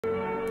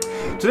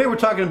Today we're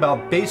talking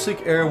about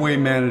basic airway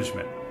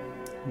management.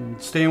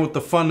 Staying with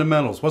the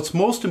fundamentals. What's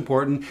most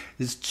important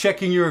is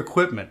checking your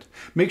equipment.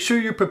 Make sure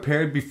you're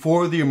prepared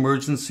before the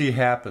emergency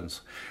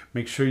happens.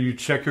 Make sure you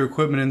check your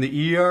equipment in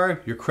the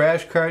ER, your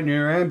crash cart, and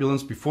your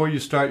ambulance before you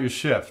start your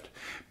shift.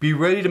 Be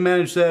ready to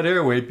manage that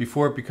airway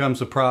before it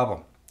becomes a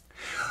problem.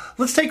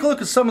 Let's take a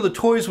look at some of the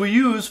toys we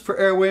use for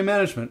airway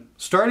management,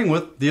 starting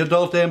with the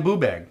adult ambu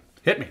bag.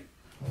 Hit me.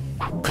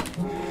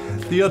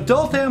 The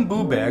adult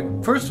ambu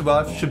bag, first of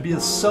all, should be a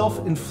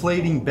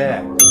self-inflating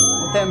bag.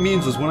 What that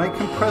means is when I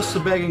compress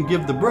the bag and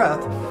give the breath,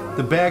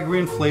 the bag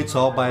reinflates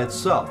all by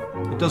itself.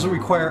 It doesn't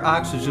require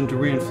oxygen to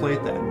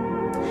reinflate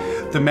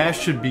that. The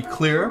mask should be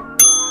clear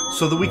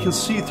so that we can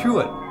see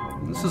through it.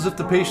 This is if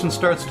the patient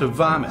starts to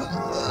vomit.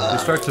 If they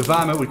start to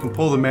vomit, we can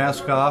pull the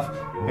mask off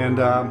and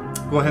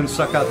go ahead and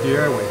suck out the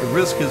airway. The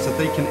risk is that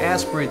they can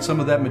aspirate some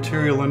of that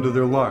material into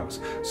their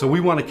lungs. So we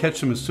want to catch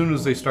them as soon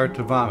as they start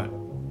to vomit.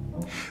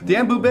 The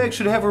ambu bag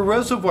should have a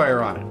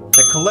reservoir on it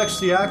that collects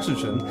the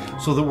oxygen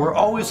so that we're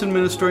always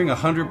administering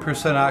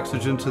 100%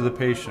 oxygen to the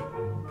patient.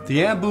 The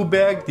ambu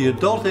bag, the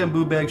adult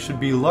ambu bag, should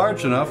be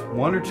large enough,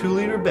 1 or 2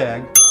 liter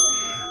bag,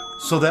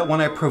 so that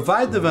when I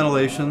provide the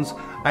ventilations,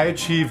 I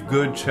achieve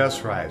good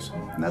chest rise.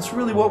 And that's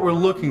really what we're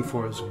looking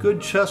for, is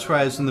good chest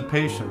rise in the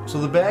patient. So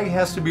the bag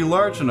has to be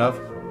large enough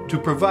to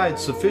provide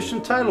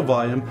sufficient tidal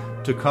volume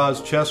to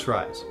cause chest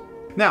rise.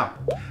 Now,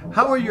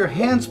 how are your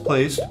hands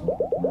placed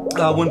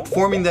when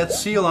forming that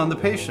seal on the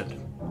patient?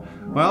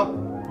 Well,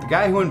 the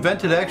guy who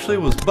invented actually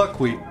was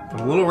buckwheat from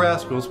the Little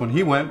Rascals when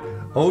he went,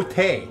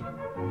 "Ote."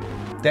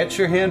 That's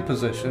your hand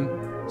position.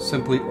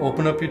 Simply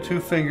open up your 2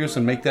 fingers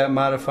and make that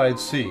modified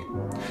C.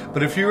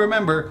 But if you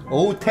remember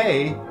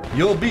 "Ote,"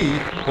 you'll be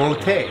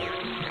 "Ote."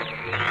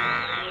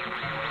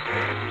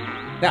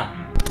 Now,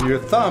 your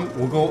thumb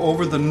will go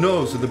over the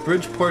nose of the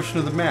bridge portion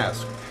of the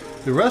mask.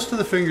 The rest of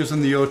the fingers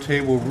in the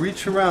Ote will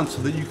reach around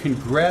so that you can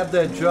grab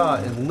that jaw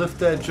and lift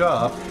that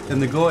jaw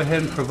and then go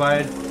ahead and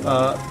provide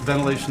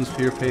ventilations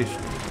to your patient.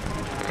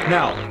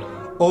 Now,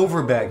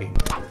 over-bagging,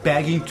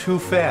 bagging too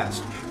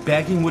fast,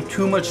 bagging with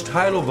too much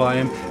tidal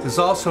volume is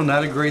also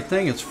not a great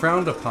thing. It's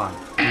frowned upon.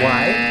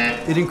 Why?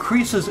 It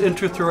increases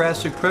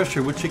intrathoracic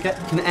pressure, which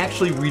can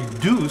actually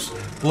reduce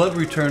blood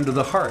return to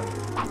the heart.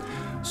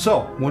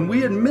 So, when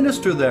we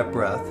administer that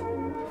breath,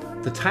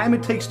 the time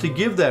it takes to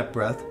give that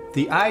breath,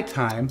 the I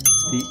time,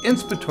 the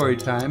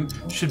inspiratory time,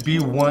 should be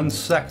 1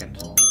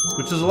 second,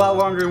 which is a lot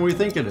longer than we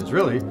think it is,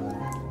 really.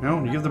 You know,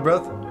 when you give the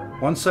breath,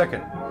 1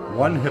 second,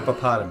 1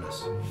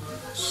 hippopotamus.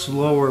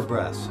 Slower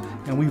breaths.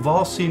 And we've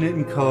all seen it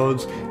in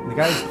codes. The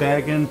guy's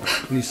bagging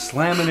and he's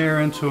slamming air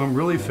into him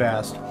really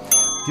fast.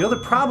 The other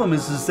problem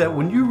is that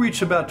when you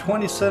reach about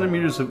 20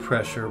 centimeters of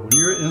pressure, when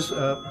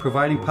you're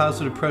providing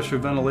positive pressure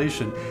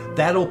ventilation,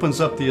 that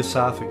opens up the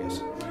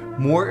esophagus.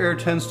 More air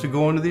tends to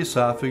go into the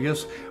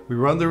esophagus. We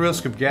run the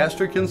risk of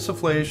gastric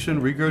insufflation,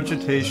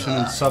 regurgitation,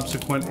 and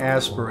subsequent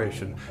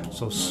aspiration.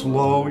 So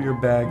slow your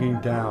bagging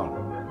down.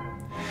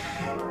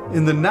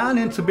 In the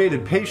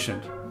non-intubated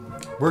patient,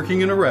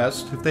 working in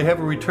arrest, if they have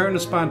a return to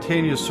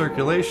spontaneous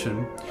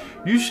circulation,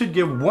 you should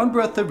give 1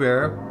 breath of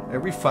air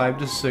every 5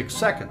 to 6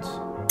 seconds.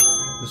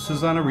 This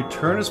is on a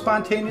return to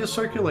spontaneous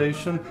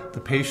circulation. The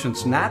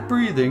patient's not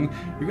breathing.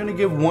 You're going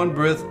to give 1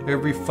 breath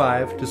every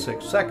 5 to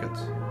 6 seconds.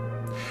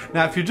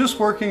 Now, if you're just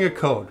working a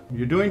code,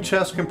 you're doing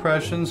chest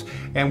compressions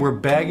and we're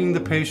bagging the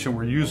patient,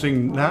 we're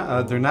using,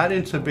 they're not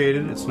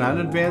intubated, it's not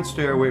an advanced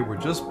airway, we're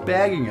just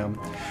bagging them,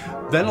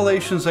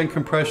 ventilations and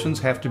compressions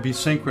have to be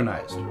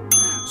synchronized.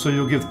 So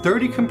you'll give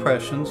 30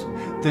 compressions,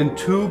 then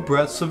 2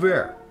 breaths of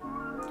air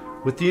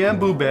with the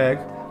ambu bag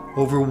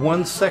over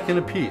 1 second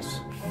apiece.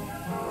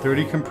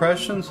 30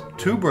 compressions,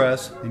 2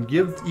 breaths, and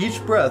give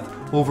each breath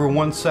over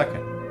 1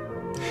 second.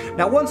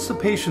 Now, once the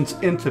patient's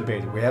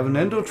intubated, we have an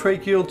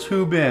endotracheal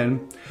tube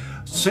in,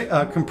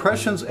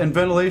 compressions and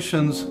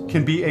ventilations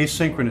can be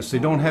asynchronous. They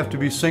don't have to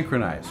be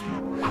synchronized.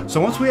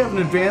 So once we have an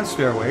advanced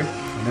airway,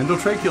 an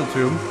endotracheal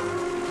tube,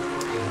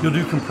 you'll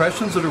do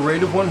compressions at a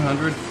rate of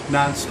 100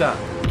 non-stop.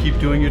 Keep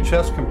doing your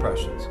chest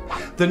compressions.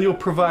 Then you'll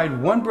provide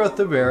 1 breath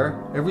of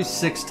air every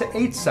 6 to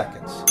 8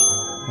 seconds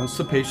once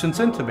the patient's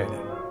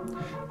intubated.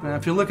 Now,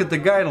 if you look at the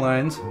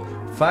guidelines,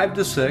 5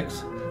 to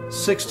 6,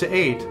 6 to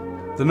 8,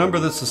 the number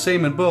that's the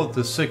same in both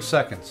is 6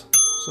 seconds.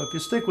 So if you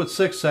stick with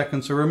 6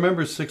 seconds, or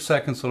remember 6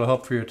 seconds, it'll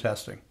help for your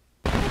testing.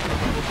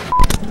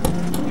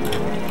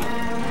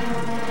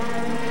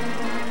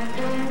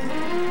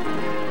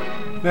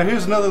 Now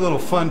here's another little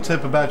fun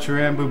tip about your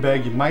ambu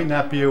bag you might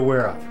not be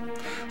aware of.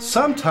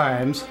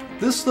 Sometimes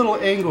this little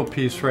angle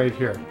piece right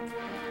here,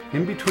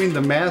 in between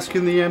the mask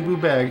and the ambu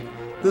bag,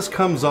 this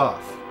comes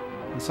off.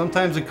 And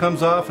sometimes it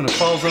comes off and it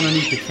falls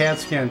underneath the CAT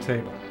scan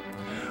table.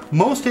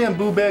 Most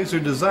ambu bags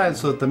are designed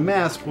so that the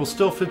mask will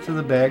still fit to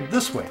the bag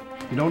this way.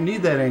 You don't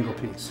need that angle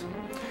piece.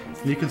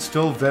 You can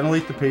still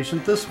ventilate the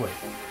patient this way.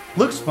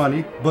 Looks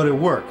funny, but it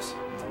works.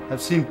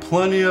 I've seen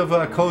plenty of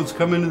codes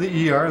come into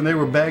the ER and they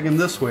were bagging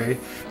this way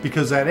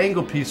because that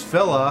angle piece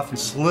fell off and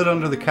slid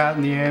under the cot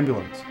in the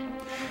ambulance.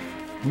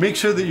 Make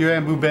sure that your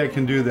ambu bag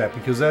can do that,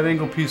 because that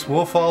angle piece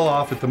will fall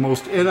off at the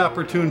most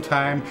inopportune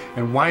time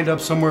and wind up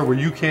somewhere where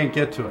you can't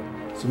get to it.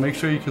 So make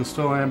sure you can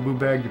still ambu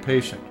bag your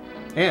patient.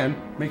 And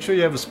make sure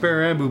you have a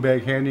spare ambu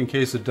bag handy in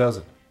case it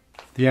doesn't.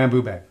 The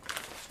ambu bag.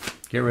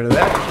 Get rid of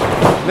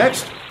that.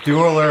 Next, the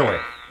oral airway.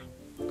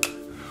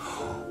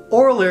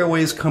 Oral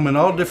airways come in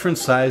all different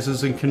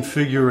sizes and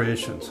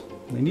configurations.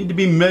 They need to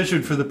be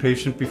measured for the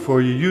patient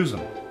before you use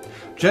them.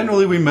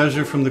 Generally, we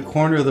measure from the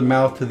corner of the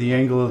mouth to the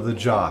angle of the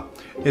jaw.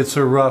 It's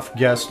a rough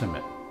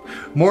guesstimate.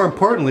 More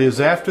importantly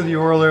is, after the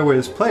oral airway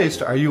is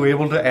placed, are you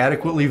able to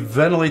adequately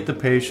ventilate the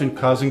patient,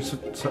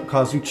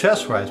 causing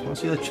chest rise? We'll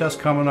see the chest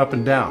coming up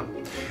and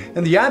down.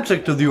 And the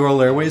object of the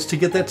oral airway is to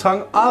get that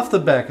tongue off the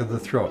back of the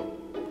throat.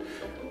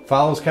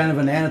 Follows kind of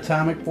an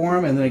anatomic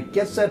form, and then it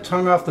gets that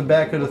tongue off the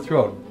back of the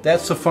throat.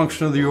 That's the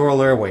function of the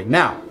oral airway.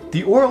 Now,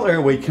 the oral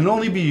airway can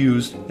only be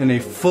used in a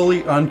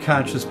fully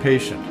unconscious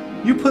patient.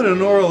 You put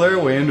an oral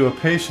airway into a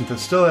patient that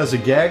still has a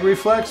gag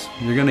reflex,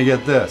 you're going to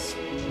get this.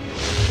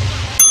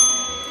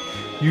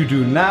 You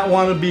do not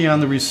want to be on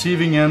the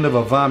receiving end of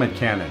a vomit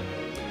cannon.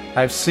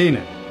 I've seen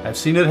it. I've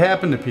seen it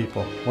happen to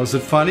people. Was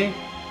it funny?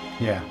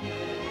 Yeah.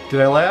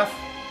 Did I laugh?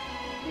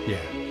 Yeah.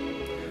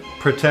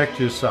 Protect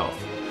yourself.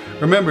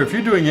 Remember, if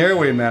you're doing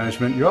airway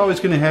management, you're always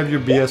going to have your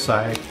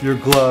BSI, your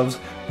gloves,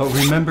 but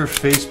remember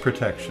face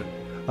protection,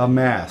 a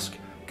mask,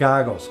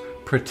 goggles.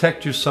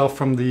 Protect yourself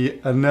from the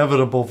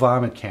inevitable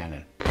vomit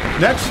cannon.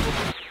 Next,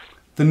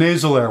 the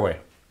nasal airway.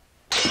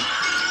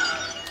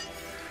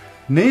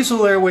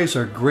 Nasal airways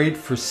are great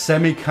for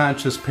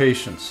semi-conscious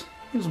patients.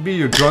 These will be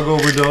your drug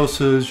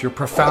overdoses, your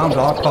profound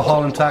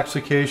alcohol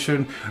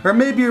intoxication, or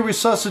maybe a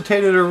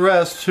resuscitated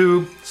arrest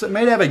who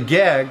may have a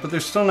gag, but they're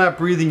still not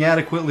breathing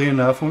adequately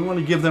enough, and we want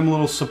to give them a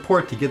little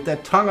support to get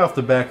that tongue off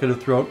the back of the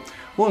throat.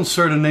 We'll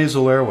insert a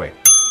nasal airway.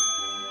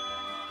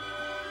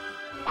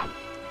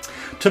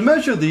 To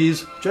measure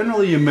these,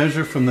 generally you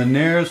measure from the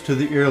nares to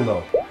the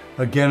earlobe.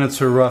 Again,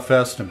 it's a rough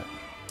estimate.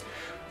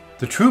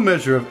 The true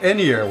measure of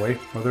any airway,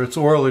 whether it's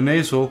oral or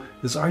nasal,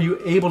 is, are you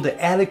able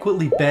to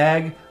adequately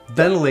bag,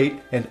 ventilate,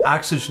 and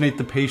oxygenate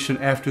the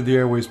patient after the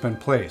airway's been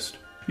placed.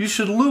 You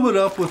should lube it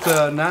up with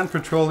a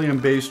non-petroleum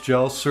based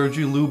gel.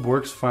 Surgery lube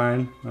works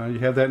fine. You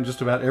have that in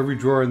just about every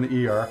drawer in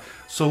the ER.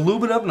 So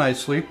lube it up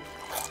nicely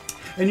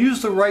and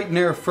use the right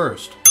nair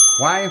first.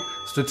 Why?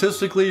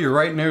 Statistically, your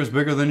right nair is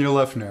bigger than your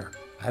left nair.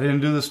 I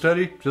didn't do the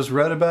study, just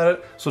read about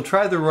it. So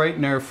try the right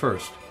nair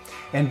first.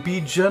 And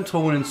be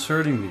gentle when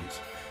inserting these.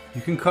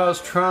 You can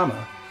cause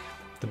trauma.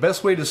 The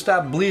best way to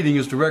stop bleeding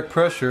is direct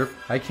pressure.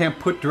 I can't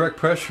put direct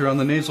pressure on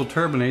the nasal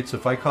turbinates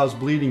if I cause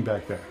bleeding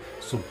back there.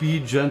 So be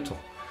gentle.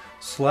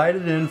 Slide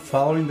it in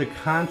following the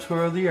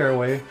contour of the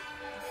airway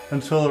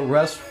until it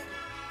rests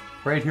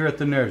right here at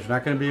the nares. You're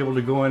not going to be able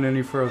to go in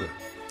any further.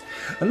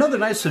 Another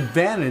nice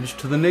advantage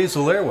to the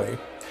nasal airway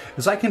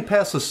is I can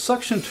pass a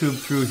suction tube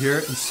through here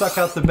and suck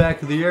out the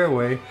back of the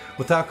airway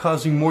without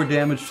causing more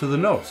damage to the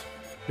nose.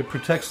 It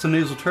protects the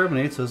nasal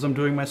turbinates as I'm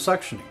doing my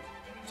suctioning.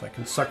 So I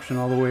can suction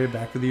all the way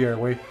back of the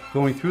airway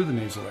going through the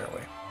nasal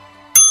airway.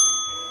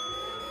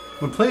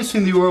 When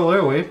placing the oral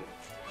airway,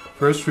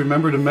 first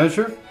remember to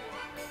measure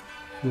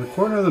from the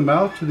corner of the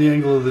mouth to the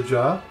angle of the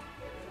jaw.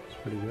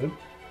 That's pretty good.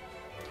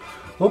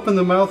 Open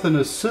the mouth in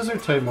a scissor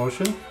type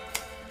motion.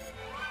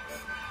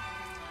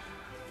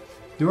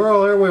 The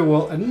oral airway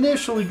will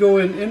initially go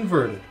in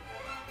inverted.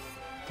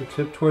 The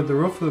tip toward the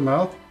roof of the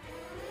mouth,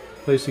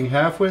 placing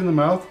halfway in the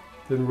mouth,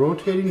 then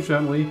rotating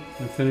gently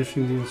and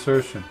finishing the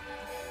insertion.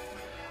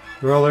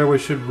 The oral airway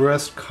should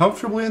rest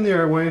comfortably in the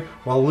airway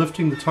while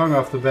lifting the tongue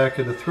off the back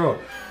of the throat.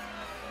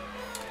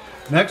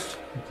 Next,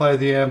 apply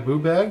the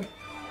ambu bag.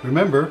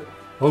 Remember,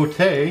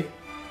 ote.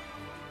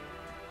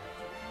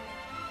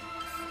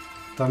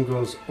 Thumb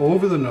goes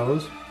over the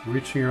nose,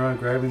 reaching around,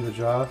 grabbing the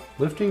jaw,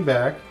 lifting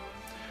back,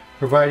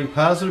 providing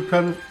positive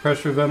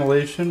pressure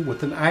ventilation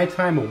with an eye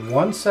time of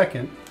 1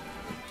 second.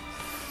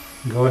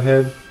 Go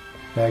ahead,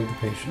 bag the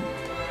patient.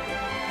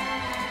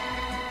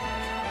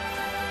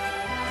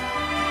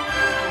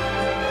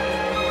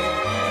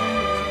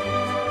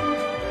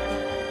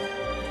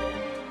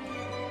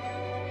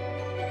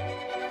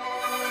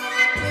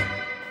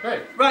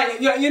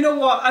 Right, you know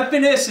what? I've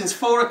been here since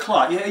 4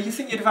 o'clock. You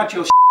think you'd have had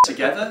your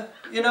together?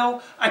 You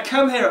know, I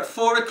come here at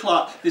 4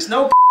 o'clock. There's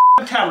no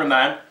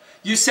cameraman.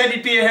 You said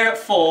he'd be here at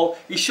 4.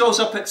 He shows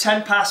up at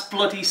 10 past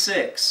bloody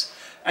 6.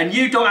 And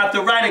you don't have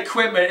the right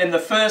equipment in the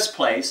first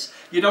place.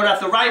 You don't have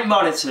the right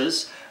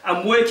monitors.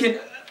 I'm working.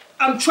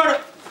 I'm trying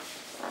to.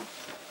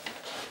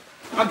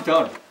 I'm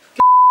done.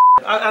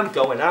 I'm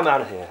going. I'm out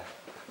of here.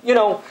 You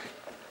know,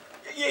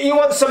 you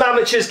want some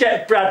amateurs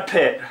get Brad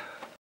Pitt.